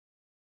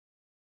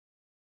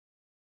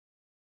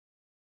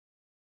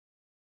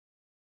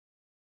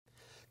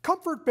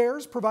Comfort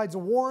Bears provides a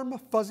warm,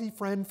 fuzzy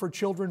friend for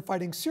children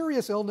fighting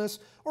serious illness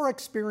or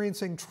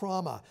experiencing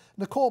trauma.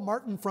 Nicole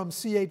Martin from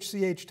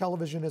CHCH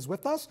Television is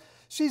with us.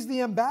 She's the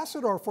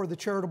ambassador for the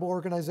charitable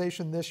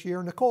organization this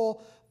year.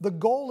 Nicole, the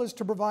goal is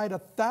to provide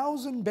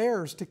 1,000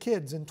 bears to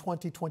kids in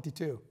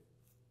 2022.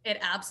 It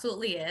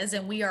absolutely is.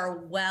 And we are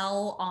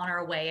well on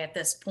our way at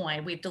this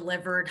point. We've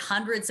delivered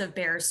hundreds of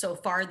bears so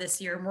far this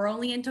year, and we're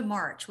only into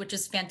March, which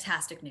is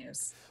fantastic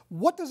news.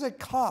 What does it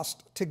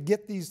cost to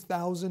get these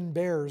 1,000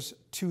 bears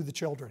to the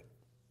children?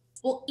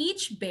 Well,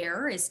 each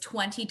bear is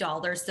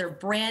 $20. They're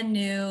brand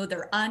new,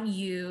 they're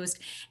unused,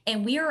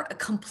 and we are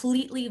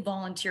completely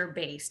volunteer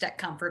based at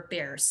Comfort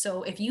Bears.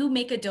 So if you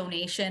make a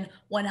donation,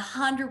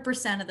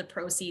 100% of the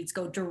proceeds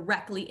go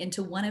directly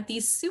into one of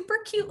these super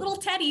cute little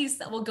teddies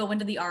that will go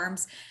into the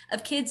arms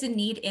of kids in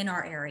need in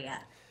our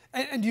area.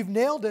 And you've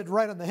nailed it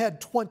right on the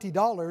head,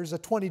 $20. A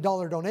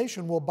 $20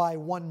 donation will buy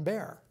one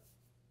bear.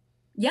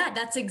 Yeah,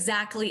 that's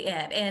exactly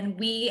it. And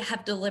we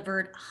have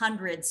delivered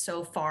hundreds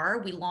so far.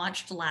 We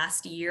launched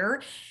last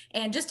year.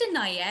 And just in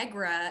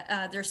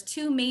Niagara, there's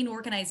two main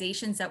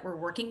organizations that we're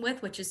working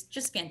with, which is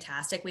just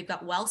fantastic. We've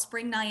got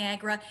Wellspring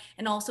Niagara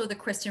and also the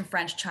Christian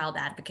French Child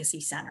Advocacy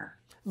Center.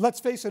 Let's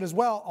face it as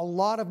well, a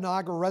lot of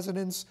Niagara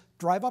residents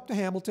drive up to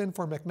Hamilton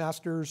for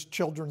McMaster's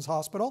Children's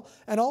Hospital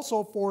and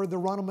also for the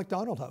Ronald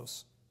McDonald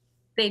House.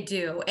 They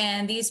do.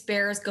 And these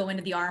bears go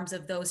into the arms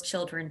of those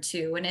children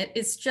too. And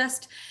it's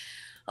just...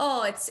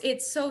 Oh,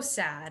 it's so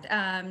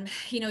sad.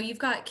 You've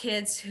got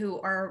kids who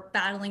are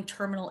battling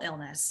terminal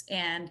illness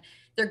and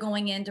they're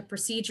going into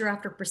procedure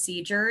after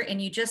procedure.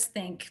 And you just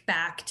think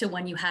back to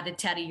when you had a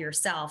teddy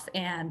yourself,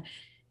 and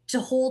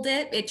to hold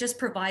it, it just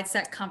provides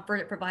that comfort.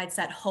 It provides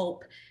that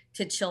hope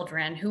to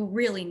children who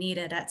really need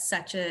it at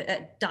such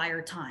a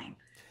dire time.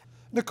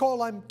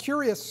 Nicole, I'm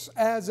curious,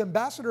 as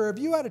ambassador, have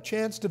you had a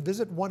chance to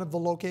visit one of the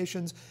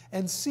locations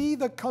and see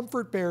the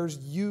Comfort Bears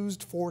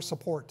used for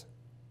support?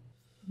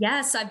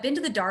 Yes, I've been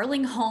to the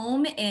Darling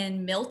Home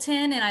in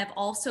Milton, and I've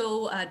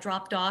also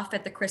dropped off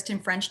at the Christian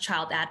French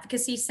Child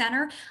Advocacy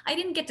Center. I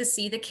didn't get to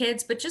see the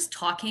kids, but just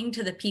talking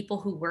to the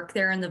people who work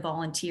there and the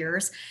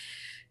volunteers,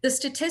 the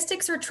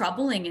statistics are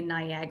troubling in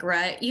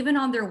Niagara. Even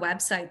on their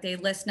website, they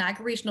list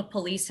Niagara Regional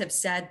Police have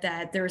said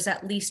that there's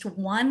at least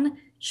one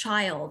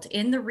child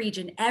in the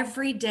region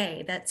every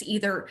day that's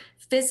either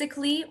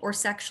physically or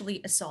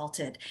sexually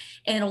assaulted.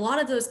 And a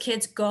lot of those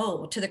kids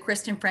go to the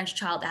Christian French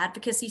Child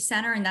Advocacy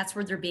Center, and that's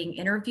where they're being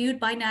interviewed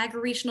by Niagara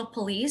Regional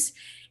Police.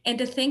 And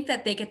to think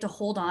that they get to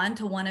hold on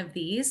to one of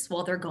these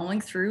while they're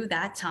going through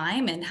that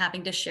time and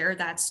having to share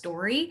that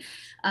story,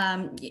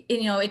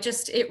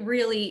 it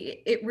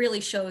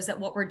really shows that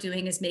what we're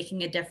doing is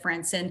making a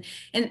difference. And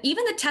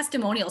even the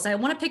testimonials, I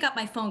want to pick up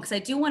my phone because I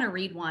do want to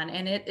read one,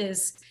 and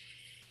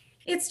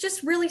it's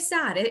just really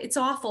sad. It's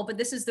awful, but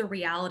this is the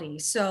reality.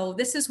 So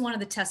this is one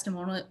of the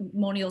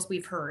testimonials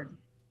we've heard.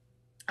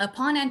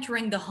 Upon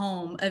entering the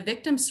home, a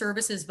victim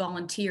services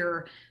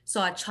volunteer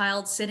saw a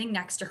child sitting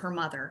next to her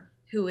mother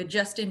who had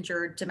just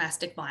endured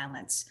domestic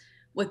violence.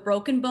 With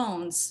broken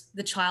bones,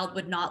 the child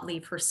would not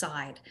leave her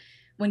side.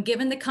 When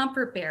given the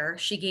Comfort Bear,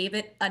 she gave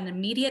it an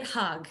immediate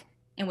hug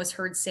and was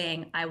heard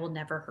saying, "I will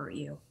never hurt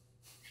you."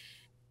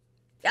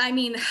 I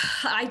mean,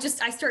 I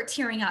start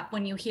tearing up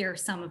when you hear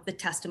some of the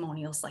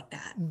testimonials like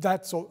that.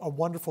 That's a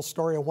wonderful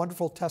story, a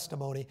wonderful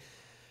testimony.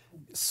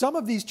 Some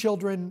of these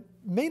children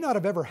may not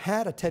have ever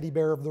had a teddy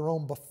bear of their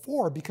own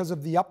before because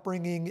of the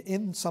upbringing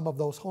in some of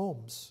those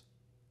homes.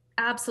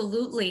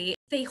 Absolutely.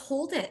 They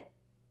hold it.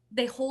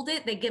 They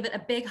give it a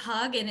big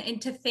hug. And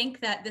to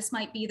think that this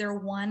might be their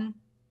one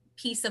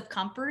piece of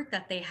comfort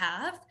that they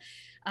have,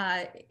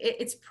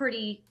 it's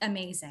pretty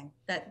amazing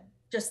that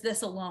just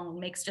this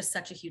alone makes just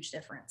such a huge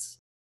difference.